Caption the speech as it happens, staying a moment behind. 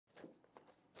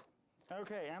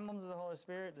Okay, emblems of the Holy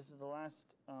Spirit. This is the last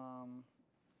on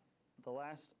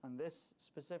this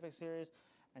specific series,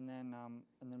 and then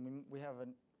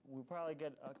we probably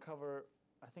get a cover.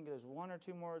 I think there's one or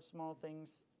two more small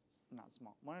things, not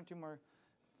small, one or two more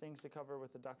things to cover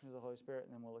with the doctrines of the Holy Spirit,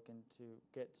 and then we'll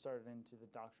get started into the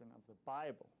doctrine of the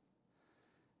Bible.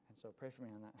 And so pray for me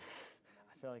on that.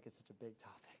 I feel like it's such a big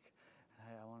topic.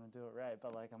 I want to do it right,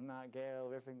 but like I'm not Gail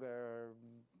Riffingler or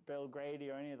Bill Grady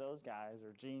or any of those guys,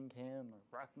 or Gene Kim or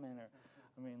Ruckman, or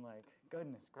I mean, like,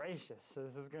 goodness gracious,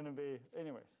 this is going to be.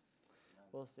 Anyways,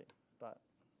 we'll see. But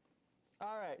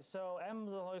all right, so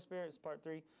emblems of the Holy Spirit is part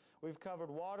 3. We've covered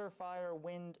water, fire,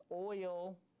 wind,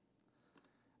 oil,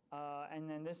 and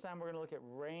then this time we're going to look at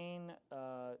rain,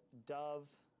 dove,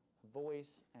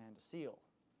 voice, and seal.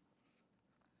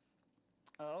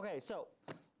 Okay, so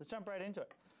let's jump right into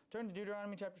it. Turn to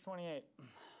Deuteronomy chapter 28.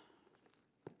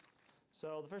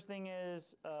 So the first thing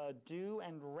is dew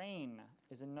and rain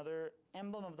is another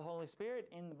emblem of the Holy Spirit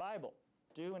in the Bible.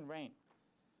 Dew and rain.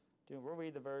 We'll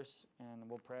read the verse and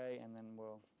we'll pray and then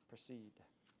we'll proceed.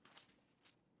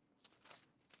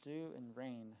 Dew and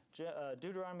rain.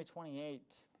 Deuteronomy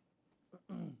 28.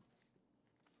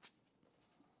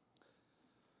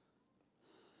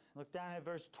 Look down at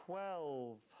verse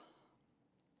 12.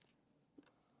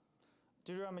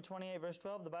 Deuteronomy 28, verse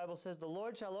 12, the Bible says, "The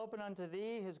Lord shall open unto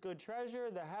thee his good treasure,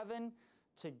 the heaven,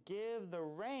 to give the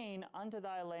rain unto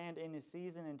thy land in his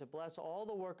season, and to bless all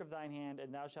the work of thine hand,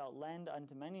 and thou shalt lend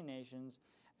unto many nations,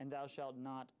 and thou shalt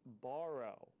not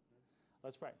borrow."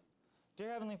 Let's pray. Dear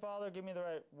Heavenly Father, give me the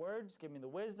right words, give me the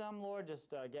wisdom, Lord.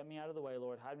 Just get me out of the way,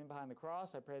 Lord. Hide me behind the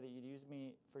cross. I pray that you'd use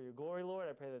me for your glory, Lord.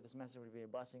 I pray that this message would be a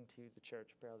blessing to the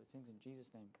church. I pray all these things in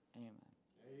Jesus' name. Amen.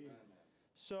 Amen.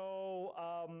 So,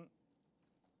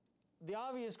 the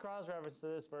obvious cross-reference to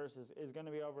this verse is going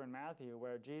to be over in Matthew,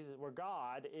 where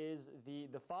God is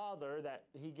the Father that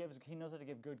He knows how to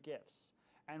give good gifts.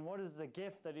 And what is the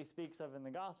gift that He speaks of in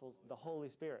the Gospels? The Holy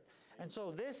Spirit. And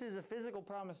so this is a physical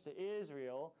promise to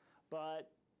Israel, but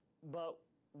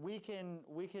we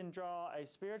can draw a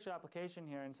spiritual application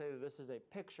here and say that this is a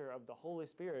picture of the Holy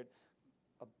Spirit,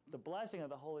 the blessing of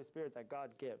the Holy Spirit that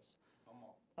God gives. Come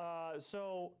on.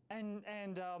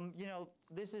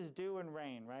 This is dew and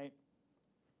rain, right?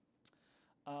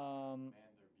 Man,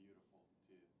 they're beautiful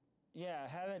too. Yeah,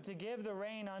 to give the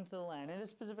rain unto the land. And this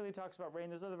specifically talks about rain.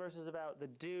 There's other verses about the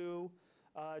dew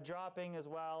dropping as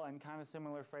well, and kind of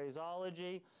similar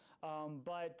phraseology.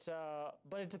 But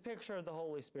it's a picture of the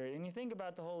Holy Spirit. And you think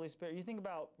about the Holy Spirit, you think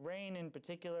about rain in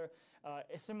particular,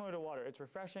 it's similar to water. It's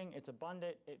refreshing, it's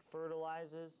abundant, it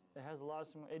fertilizes, it has a lot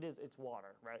of it's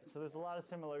water, right? So there's a lot of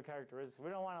similar characteristics. We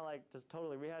don't want to just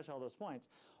totally rehash all those points.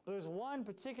 But there's one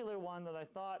particular one that I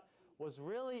thought was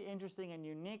really interesting and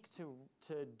unique to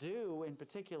dew in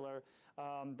particular,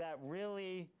 that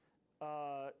really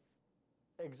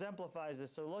exemplifies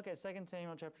this. So look at 2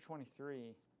 Samuel chapter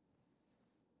 23.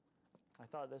 I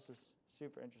thought this was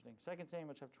super interesting. 2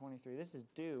 Samuel chapter 23. This is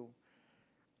dew.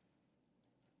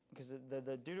 Because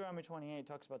the Deuteronomy 28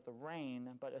 talks about the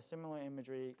rain, but a similar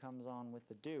imagery comes on with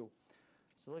the dew.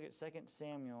 So look at 2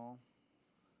 Samuel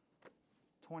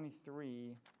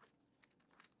 23.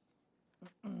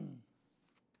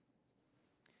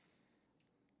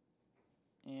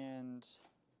 And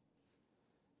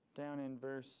down in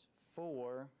verse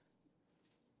 4,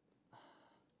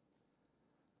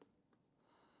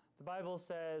 the Bible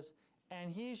says,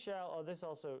 "And he shall," this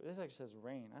actually says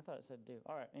rain. I thought it said dew.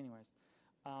 All right, anyways.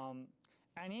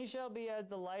 "And he shall be as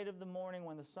the light of the morning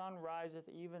when the sun riseth,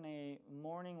 even a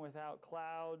morning without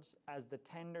clouds, as the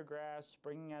tender grass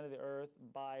springing out of the earth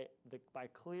by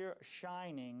clear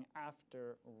shining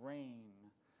after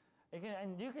rain."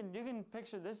 And you can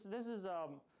picture this. This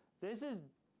is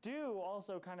dew.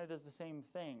 Also, kind of does the same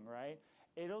thing, right?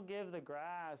 It'll give the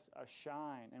grass a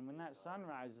shine, and when that sun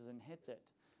rises and hits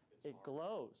it, it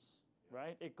glows,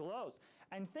 right? It glows.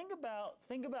 And think about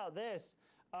this.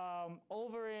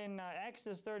 Over in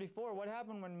Exodus 34, what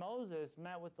happened when Moses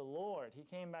met with the Lord? He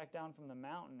came back down from the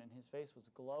mountain, and his face was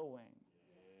glowing.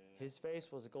 His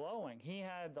face was glowing. He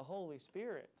had the Holy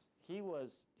Spirit.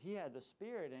 He had the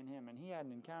Spirit in him, and he had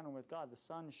an encounter with God. The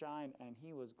sun shined, and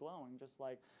he was glowing, just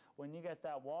like when you get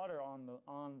that water on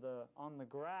the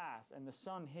grass, and the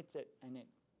sun hits it, and it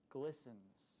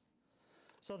glistens.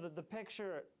 So the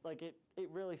picture, it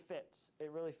really fits.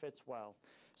 It really fits well.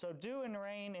 So dew and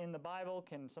rain in the Bible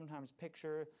can sometimes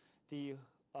picture the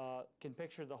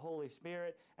Holy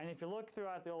Spirit. And if you look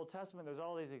throughout the Old Testament, there's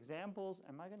all these examples.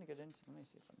 Am I going to get into, let me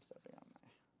see if I'm stepping on my,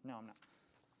 no, I'm not.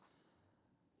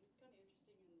 It's kind of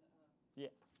interesting in yeah,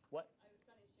 what? It was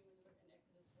kind of interesting when you look in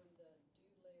Exodus when the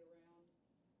dew lay around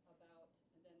about,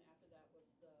 and then after that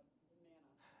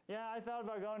Yeah, I thought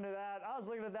about going to that. I was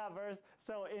looking at that verse.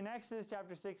 So in Exodus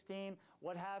chapter 16,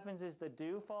 what happens is the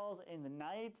dew falls in the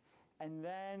night, and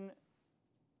then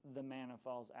the manna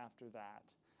falls after that.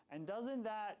 And doesn't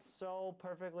that so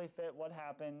perfectly fit what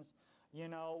happens,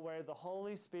 where the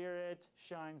Holy Spirit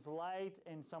shines light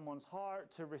in someone's heart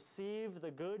to receive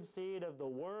the good seed of the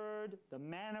Word, the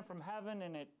manna from heaven,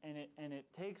 and it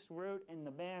takes root in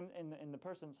the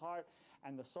person's heart,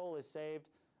 and the soul is saved.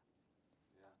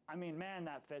 I mean, man,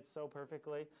 that fits so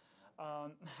perfectly.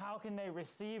 How can they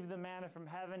receive the manna from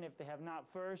heaven if they have not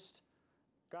first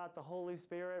got the Holy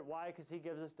Spirit? Why? Because He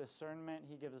gives us discernment.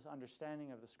 He gives us understanding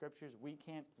of the Scriptures. We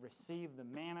can't receive the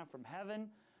manna from heaven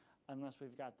unless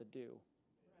we've got the dew.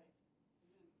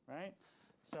 Right?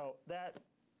 So that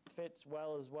fits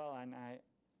well as well. And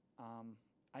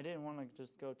I didn't want to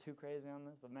just go too crazy on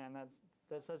this, but man,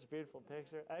 that's such a beautiful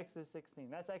picture. Exodus 16.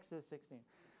 That's Exodus 16,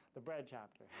 the bread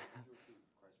chapter.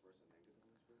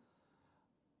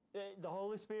 The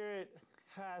Holy Spirit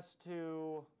has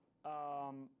to,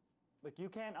 you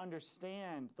can't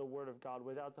understand the Word of God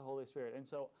without the Holy Spirit. And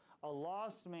so a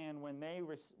lost man,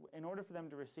 in order for them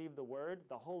to receive the Word,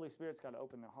 the Holy Spirit's got to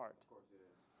open their heart. Of course,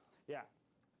 yeah.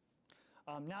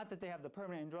 Yeah. Not that they have the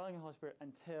permanent indwelling of the Holy Spirit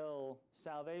until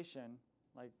salvation,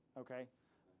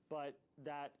 but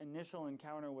that initial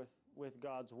encounter with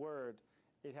God's Word,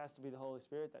 it has to be the Holy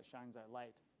Spirit that shines that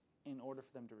light in order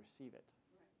for them to receive it.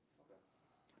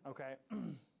 Okay.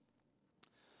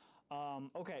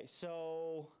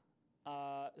 So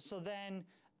then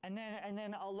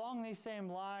along these same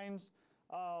lines,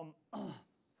 a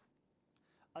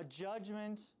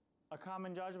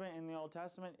common judgment in the Old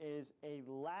Testament is a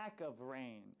lack of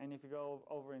rain. And if you go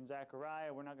over in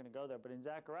Zechariah, we're not going to go there, but in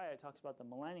Zechariah it talks about the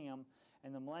millennium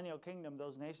and the millennial kingdom,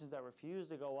 those nations that refuse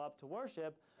to go up to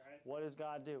worship. Right. What does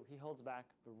God do? He holds back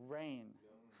the rain.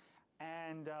 Yeah.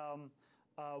 And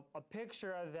a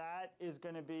picture of that is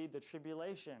going to be the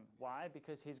tribulation. Why?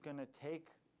 Because He's going to take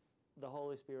the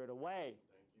Holy Spirit away.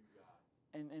 Thank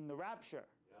you, God. In the rapture.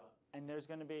 Yeah. And there's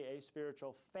going to be a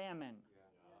spiritual famine.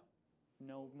 Yeah.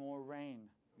 No more rain.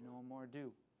 No more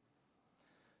dew.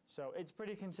 So it's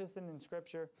pretty consistent in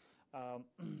Scripture.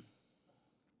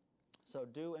 So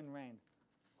dew and rain.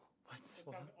 That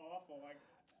sounds awful.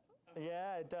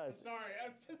 Yeah, it does. Sorry.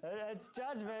 It's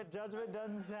judgment. Judgment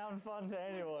doesn't sound fun to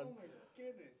anyone. Oh my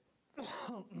goodness.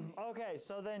 Okay,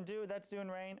 so then that's dew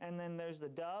and rain. And then there's the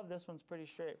dove. This one's pretty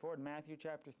straightforward. Matthew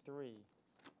chapter 3.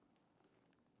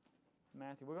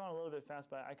 We're going a little bit fast,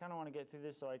 but I kind of want to get through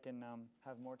this so I can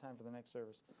have more time for the next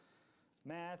service.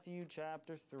 Matthew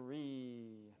chapter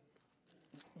 3.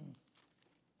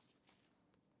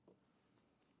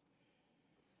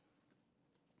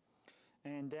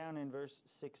 And down in verse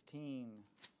 16.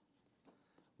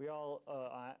 We all,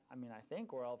 I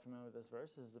think we're all familiar with this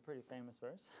verse. This is a pretty famous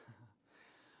verse.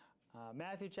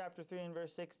 Matthew chapter 3 and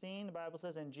verse 16, the Bible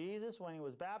says, "And Jesus, when He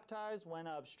was baptized, went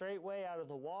up straightway out of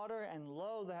the water, and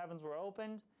lo, the heavens were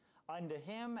opened unto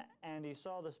Him, and He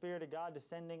saw the Spirit of God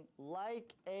descending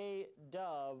like a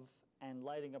dove and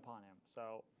lighting upon Him."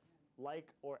 So,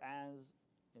 like or as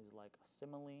is like a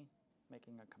simile,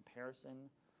 making a comparison,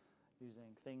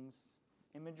 using things,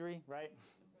 imagery, right?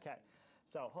 Okay.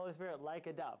 So, Holy Spirit like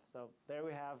a dove. So, there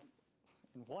we have,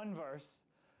 in one verse,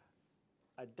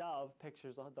 a dove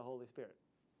pictures the Holy Spirit.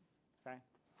 Okay?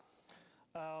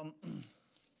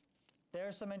 There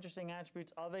are some interesting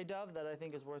attributes of a dove that I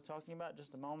think is worth talking about.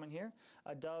 Just a moment here.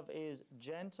 A dove is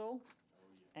gentle.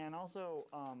 And also,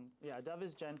 a dove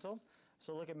is gentle.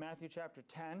 So look at Matthew chapter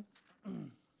 10.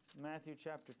 Matthew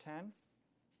chapter 10.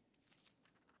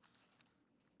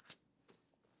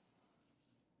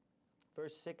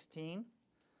 Verse 16.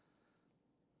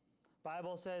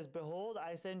 Bible says, "Behold,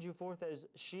 I send you forth as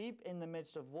sheep in the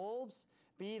midst of wolves.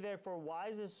 Be therefore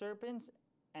wise as serpents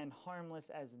and harmless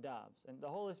as doves." And the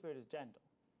Holy Spirit is gentle,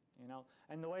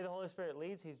 And the way the Holy Spirit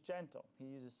leads, He's gentle. He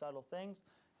uses subtle things.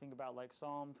 Think about like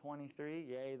Psalm 23.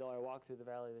 "Yea, though I walk through the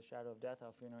valley of the shadow of death,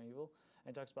 I'll fear no evil."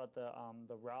 And it talks about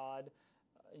the rod,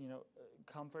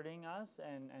 comforting us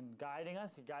and guiding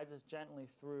us. He guides us gently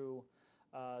through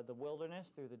the wilderness,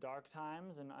 through the dark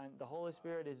times, and the Holy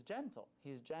Spirit is gentle.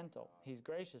 He's gentle. He's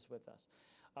gracious with us.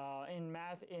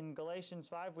 In Galatians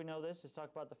 5, we know this is talk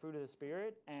about the fruit of the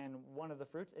Spirit, and one of the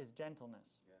fruits is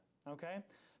gentleness. Yeah. Okay?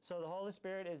 So the Holy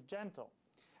Spirit is gentle,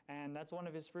 and that's one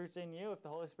of His fruits in you. If the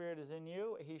Holy Spirit is in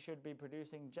you, He should be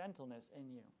producing gentleness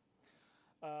in you.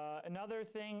 Another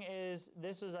thing is,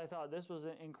 I thought this was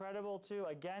incredible too.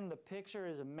 Again, the picture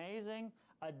is amazing.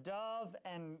 A dove,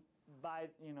 and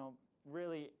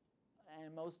really,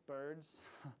 and most birds,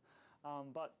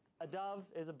 but a dove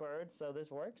is a bird, so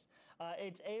this works.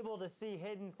 It's able to see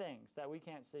hidden things that we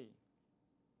can't see.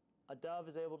 A dove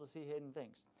is able to see hidden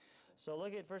things. So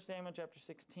look at 1 Samuel chapter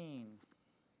 16.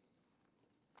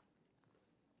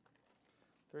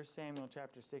 1 Samuel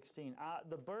chapter 16.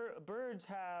 The birds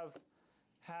have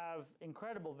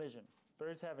incredible vision.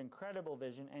 Birds have incredible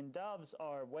vision, and doves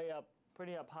are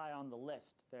pretty up high on the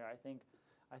list there. I think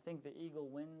the eagle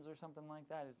wins or something like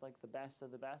that. It's like the best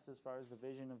of the best as far as the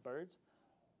vision of birds.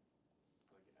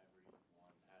 It's like everyone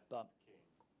has But- its king.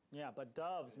 Yeah, but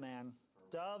doves, man,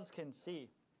 doves can see.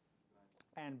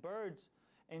 And birds,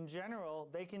 in general,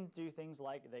 they can do things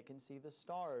like they can see the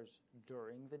stars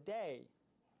during the day.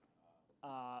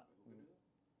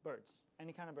 Birds,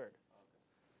 any kind of bird,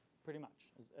 pretty much,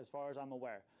 as far as I'm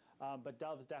aware. But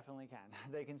doves definitely can.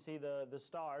 They can see the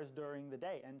stars during the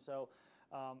day. And so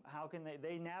how can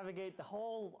they navigate the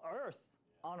whole earth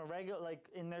on a regular, like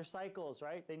in their cycles,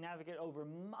 right? They navigate over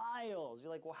miles.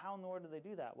 You're like, well, how in the world do they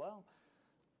do that? Well,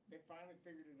 They finally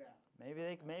figured it out.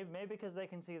 maybe because they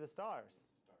can see the stars.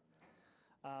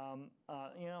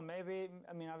 Maybe,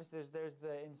 I mean, obviously there's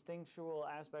the instinctual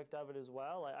aspect of it as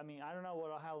well. I mean, I don't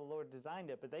know how the Lord designed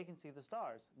it, but they can see the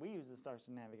stars. We use the stars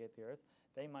to navigate the earth.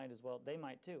 They might as well. They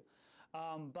might too.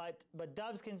 But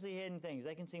doves can see hidden things.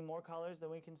 They can see more colors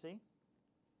than we can see.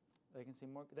 They can see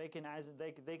more. They can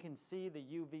see the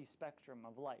UV spectrum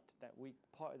of light that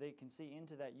they can see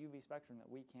into that UV spectrum that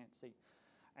we can't see.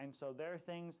 And so there are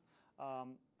things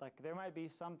like there might be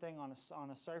something on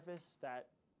a surface that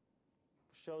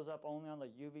shows up only on the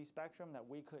UV spectrum that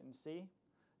we couldn't see.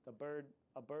 A bird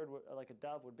like a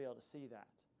dove would be able to see that,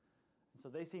 and so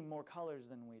they see more colors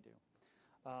than we do.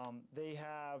 They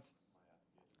have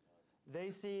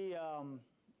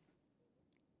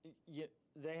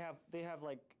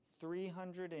like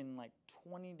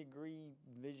 320-degree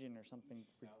vision or something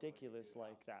ridiculous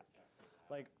like that.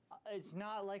 Like, it's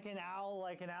not like an owl.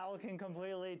 Like an owl can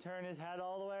completely turn his head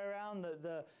all the way around.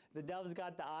 The dove's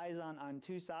got the eyes on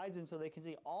two sides, and so they can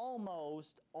see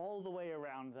almost all the way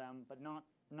around them, but not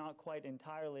quite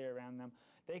entirely around them.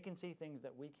 They can see things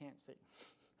that we can't see.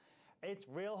 It's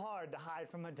real hard to hide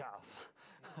from a dove.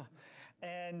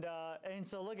 And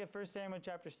so look at 1 Samuel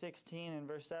chapter 16 and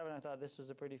verse 7. I thought this was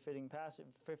a pretty fitting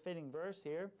verse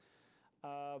here.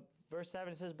 Verse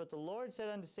 7 says, "But the Lord said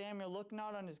unto Samuel, Look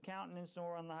not on his countenance,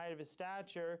 nor on the height of his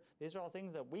stature." These are all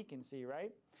things that we can see,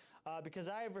 right? "Because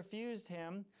I have refused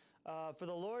him. For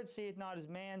the Lord seeth not as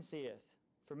man seeth.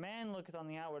 For man looketh on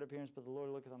the outward appearance, but the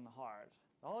Lord looketh on the heart."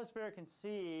 The Holy Spirit can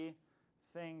sees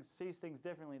things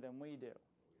differently than we do.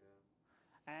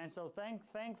 And so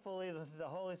thankfully the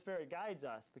Holy Spirit guides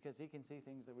us because he can see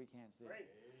things that we can't see. Great.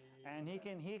 And he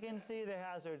can see the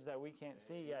hazards that we can't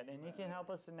see yet, and he can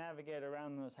help us to navigate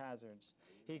around those hazards.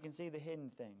 He can see the hidden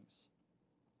things.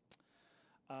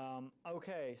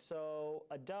 Okay, so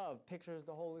a dove pictures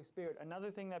the Holy Spirit. Another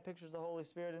thing that pictures the Holy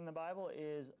Spirit in the Bible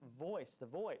is voice, the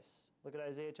voice. Look at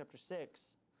Isaiah chapter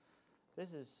 6.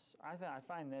 I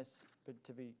find this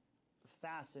to be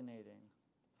fascinating.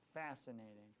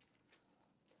 Fascinating.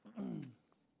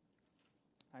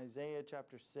 Isaiah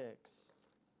chapter 6.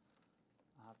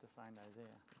 I'll have to find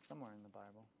Isaiah. It's somewhere in the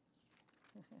Bible.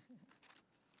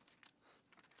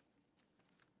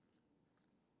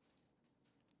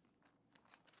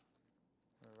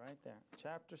 We're right there.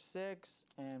 Chapter 6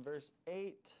 and verse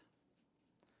 8.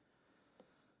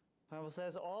 The Bible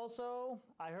says, "Also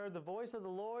I heard the voice of the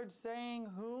Lord saying,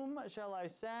 Whom shall I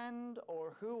send,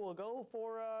 or who will go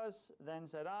for us? Then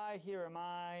said I, Here am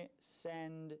I,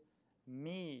 send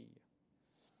me."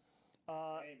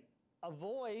 Amen. A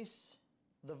voice,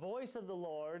 the voice of the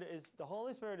Lord, the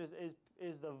Holy Spirit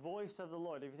is the voice of the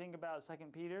Lord. If you think about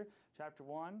 2 Peter chapter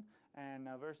 1 and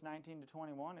verse 19 to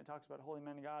 21, it talks about holy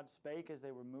men of God spake as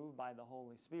they were moved by the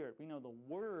Holy Spirit. We know the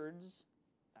words,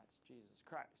 that's Jesus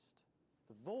Christ.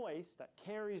 The voice that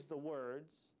carries the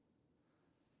words,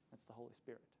 that's the Holy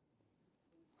Spirit.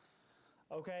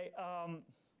 Okay,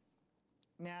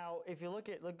 now if you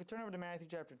turn over to Matthew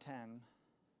chapter 10.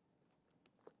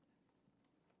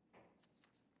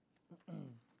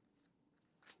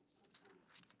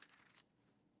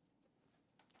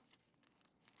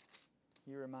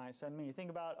 Here am I, send me. You think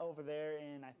about over there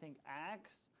in, I think,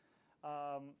 Acts,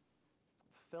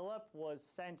 Philip was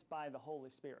sent by the Holy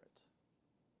Spirit.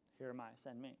 Here am I,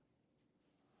 send me.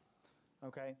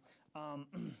 Okay,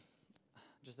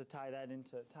 just to tie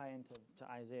into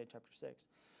Isaiah chapter 6.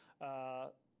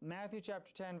 Matthew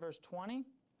chapter 10, verse 20. The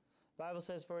Bible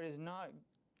says, For it is not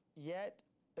ye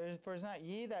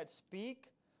that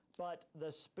speak, but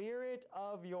the Spirit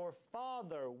of your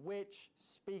Father which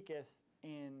speaketh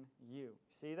in you.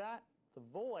 See that? The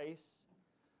voice,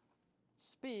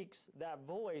 speaks, that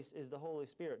voice is the Holy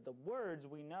Spirit. The words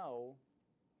we know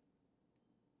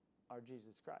are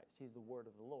Jesus Christ. He's the word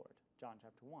of the Lord. John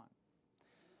chapter 1. And all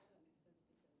that makes sense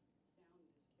because sound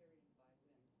is carried by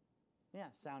wind. Yeah,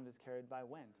 sound is carried by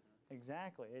wind.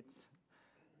 Exactly. It's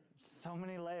so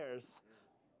many layers.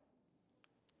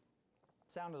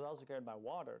 Sound is also carried by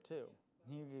water too.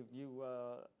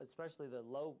 Especially the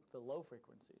low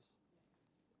frequencies,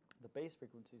 the bass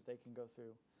frequencies, they can go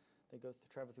through. They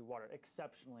travel through water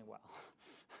exceptionally well.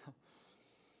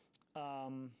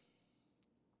 Life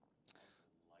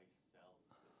cells,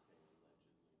 they say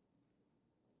allegedly, like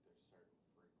there's certain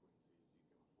frequencies you can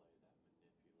play that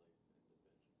manipulates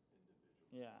individual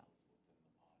Yeah. cells within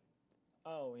the body.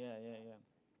 Oh yeah.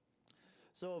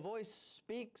 So a voice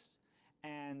speaks,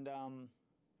 and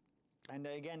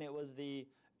again, it was the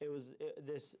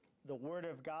word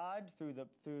of God through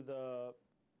the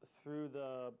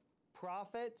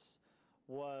prophets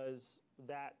was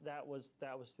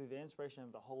through the inspiration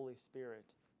of the Holy Spirit.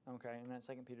 Okay, and that's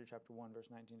 2 Peter chapter 1 verse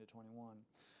 19 to 21.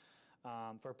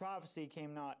 For prophecy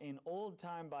came not in old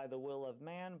time by the will of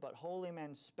man, but holy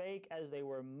men spake as they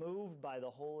were moved by the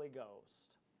Holy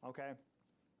Ghost. Okay,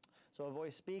 so a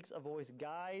voice speaks, a voice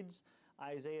guides.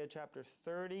 Isaiah chapter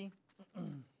 30.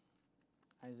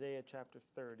 Isaiah chapter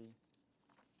 30.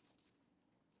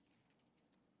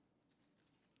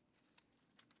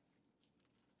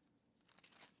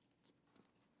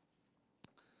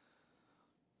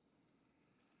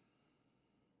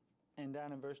 And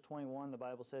down in verse 21, the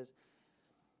Bible says,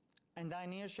 "And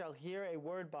thine ears shall hear a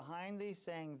word behind thee,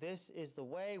 saying, This is the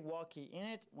way, walk ye in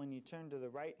it, when ye turn to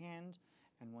the right hand,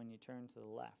 and when ye turn to the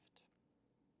left."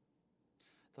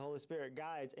 The Holy Spirit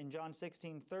guides. In John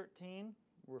 16:13,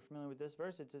 we're familiar with this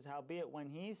verse, it says, "Howbeit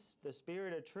when the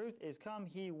Spirit of truth is come,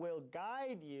 he will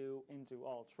guide you into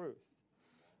all truth.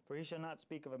 For he shall not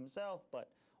speak of himself,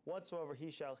 but whatsoever he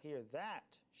shall hear,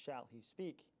 that shall he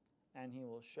speak, and he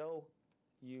will show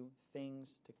you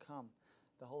things to come."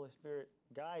 The Holy Spirit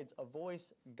guides. A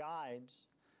voice guides.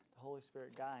 The Holy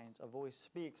Spirit guides. A voice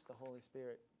speaks. The Holy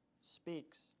Spirit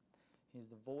speaks. He's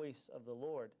the voice of the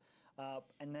Lord.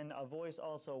 And then a voice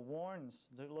also warns.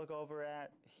 Look over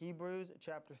at Hebrews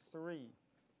chapter 3.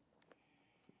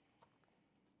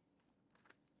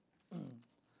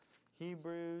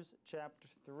 Hebrews chapter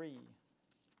 3.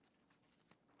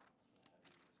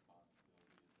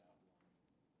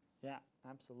 Yeah,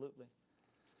 absolutely.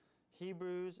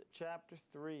 Hebrews chapter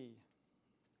 3.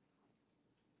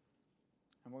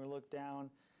 And we're going to look down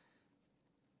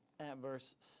at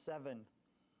verse 7.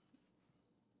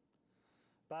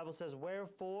 Bible says,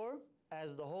 "Wherefore,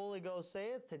 as the Holy Ghost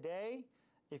saith, today,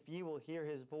 if ye will hear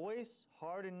his voice,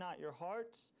 harden not your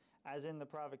hearts, as in the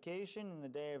provocation in the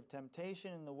day of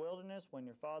temptation in the wilderness, when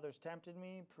your fathers tempted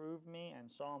me, proved me,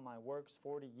 and saw my works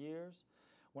 40 years,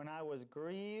 when I was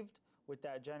grieved with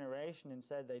that generation, and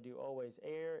said, They do always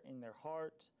err in their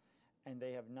heart, and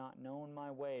they have not known my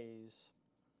ways.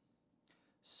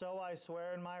 So I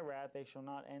swear in my wrath, they shall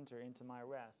not enter into my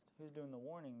rest." Who's doing the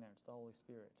warning there? It's the Holy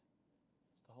Spirit.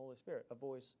 It's the Holy Spirit. A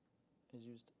voice is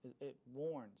used, it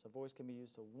warns. A voice can be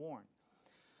used to warn.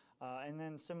 And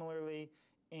then similarly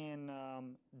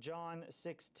in John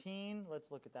 16,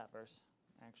 let's look at that verse.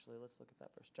 Actually, let's look at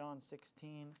that verse. John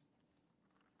 16.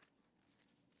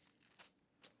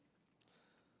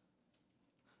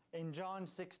 In John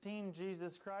 16,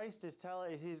 Jesus Christ is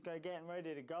he's getting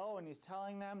ready to go, and he's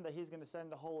telling them that he's going to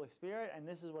send the Holy Spirit, and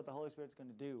this is what the Holy Spirit's going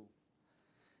to do.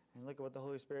 And look at what the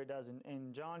Holy Spirit does.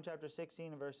 In John chapter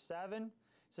 16, verse 7,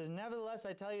 it says, "Nevertheless,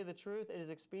 I tell you the truth, it is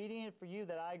expedient for you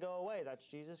that I go away." That's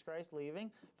Jesus Christ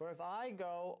leaving. "For if I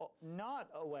go not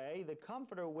away, the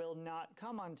Comforter will not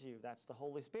come unto you." That's the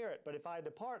Holy Spirit. "But if I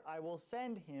depart, I will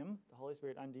send him," the Holy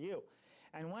Spirit, "unto you.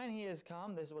 And when he is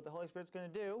come," this is what the Holy Spirit's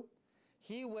going to do,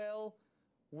 "he will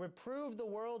reprove the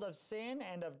world of sin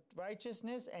and of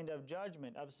righteousness and of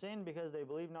judgment. Of sin, because they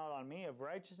believe not on me. Of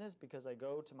righteousness, because I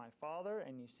go to my Father,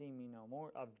 and you see me no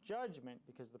more. Of judgment,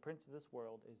 because the prince of this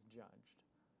world is judged."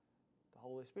 The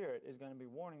Holy Spirit is going to be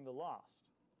warning the lost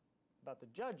about the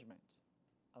judgment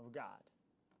of God.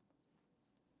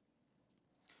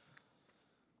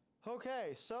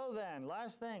 Okay, so then,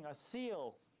 last thing, a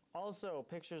seal also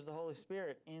pictures the Holy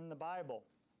Spirit in the Bible.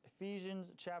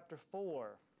 Ephesians chapter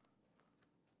 4.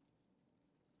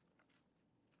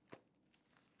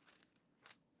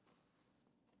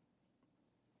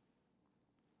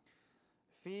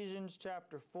 Ephesians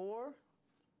chapter 4,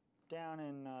 down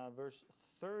in verse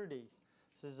 30.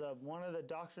 This is one of the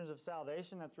doctrines of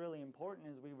salvation that's really important,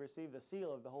 is we receive the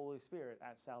seal of the Holy Spirit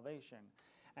at salvation.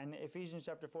 And Ephesians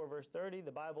chapter 4, verse 30,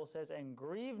 the Bible says, "And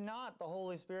grieve not the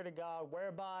Holy Spirit of God,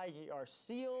 whereby ye are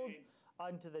sealed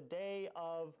unto the day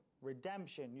of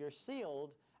redemption. You're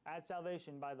sealed at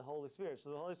salvation by the Holy Spirit.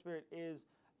 So the Holy Spirit is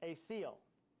a seal.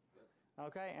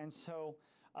 Okay, and so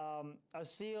a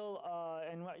seal,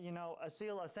 a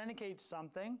seal authenticates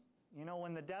something. You know,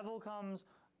 when the devil comes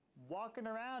walking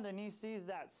around and he sees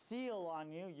that seal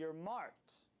on you, you're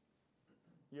marked.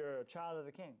 You're a child of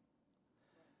the King.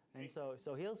 And so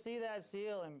he'll see that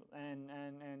seal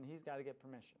and he's got to get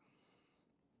permission.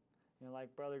 You know,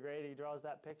 like Brother Grady draws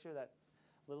that picture, that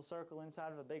little circle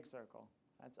inside of a big circle.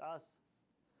 That's us.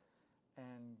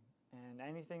 And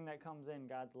anything that comes in,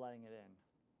 God's letting it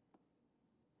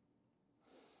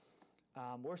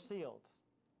in. We're sealed.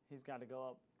 He's got to go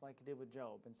up like he did with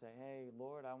Job and say, hey,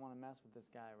 Lord, I want to mess with this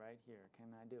guy right here.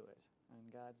 Can I do it?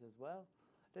 And God says, well,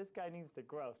 this guy needs to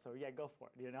grow, so yeah, go for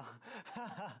it, you know.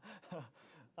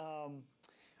 Seeing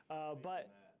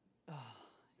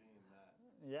that.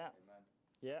 Yeah. Amen.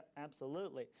 Yeah,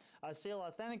 absolutely. A seal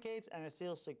authenticates and a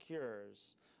seal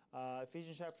secures.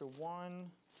 Ephesians chapter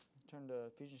 1, turn to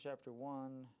Ephesians chapter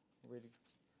 1, read a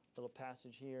little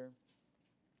passage here.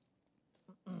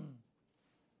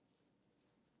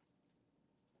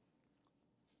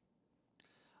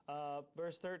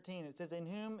 Verse 13, it says, in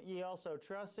whom ye also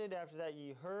trusted, after that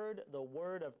ye heard the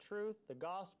word of truth, the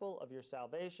gospel of your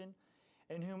salvation,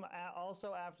 in whom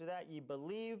also after that ye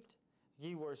believed,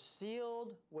 ye were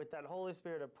sealed with that Holy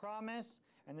Spirit of promise,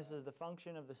 and this is the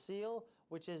function of the seal,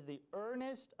 which is the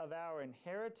earnest of our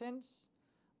inheritance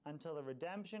until the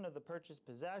redemption of the purchased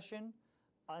possession,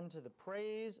 unto the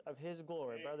praise of his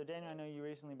glory. Amen. Brother Daniel, I know you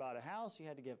recently bought a house. You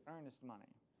had to give earnest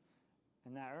money.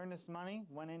 And that earnest money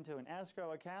went into an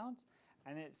escrow account,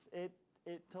 and it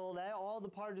told all the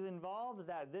parties involved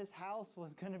that this house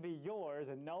was going to be yours,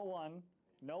 and no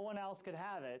one else could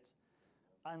have it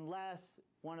unless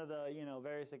one of the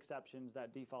various exceptions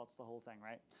that defaults the whole thing,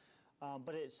 right?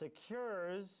 But it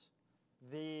secures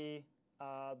the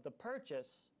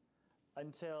purchase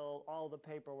until all the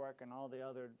paperwork and all the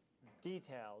other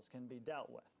details can be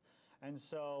dealt with. And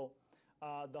so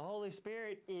the Holy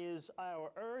Spirit is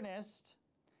our earnest,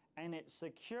 and it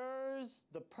secures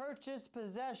the purchased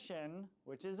possession,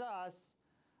 which is us,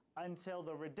 until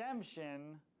the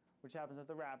redemption, which happens at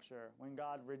the rapture. When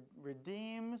God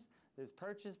redeems this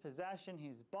purchased possession,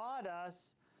 He's bought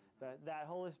us. That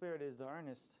Holy Spirit is the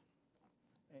earnest.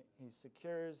 He's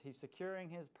securing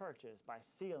His purchase by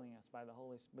sealing us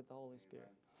with the Holy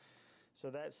Spirit. So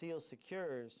that seal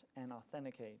secures and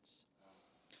authenticates.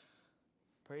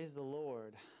 Praise the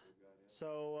Lord.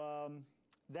 So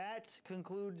that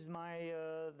concludes my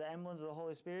the Emblems of the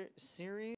Holy Spirit series.